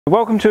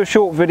Welcome to a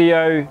short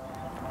video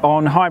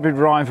on hybrid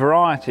rye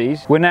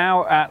varieties. We're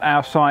now at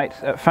our site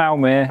at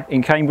Falmere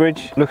in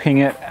Cambridge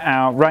looking at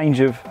our range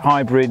of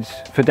hybrids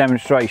for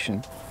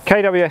demonstration.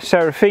 KWS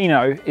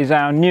Serafino is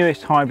our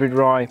newest hybrid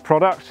rye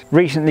product,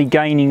 recently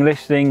gaining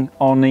listing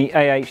on the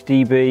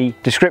AHDB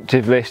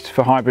descriptive list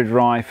for hybrid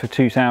rye for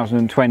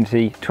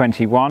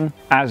 2020-21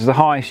 as the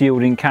highest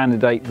yielding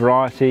candidate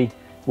variety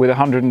with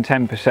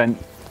 110%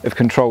 of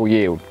control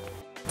yield.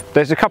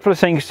 There's a couple of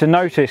things to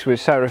notice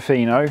with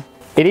Serafino.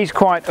 It is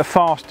quite a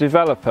fast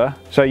developer,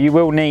 so you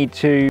will need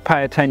to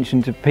pay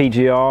attention to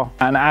PGR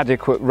and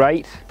adequate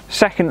rate.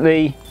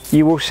 Secondly,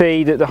 you will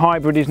see that the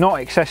hybrid is not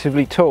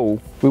excessively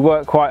tall. We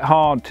work quite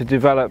hard to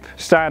develop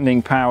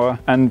standing power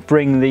and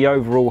bring the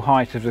overall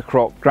height of the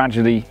crop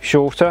gradually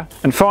shorter.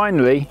 And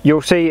finally,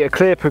 you'll see a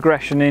clear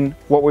progression in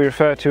what we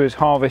refer to as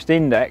harvest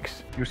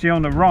index. You'll see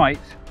on the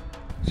right,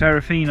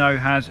 Serafino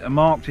has a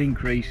marked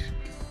increase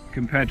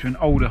compared to an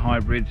older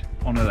hybrid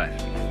on the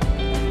left.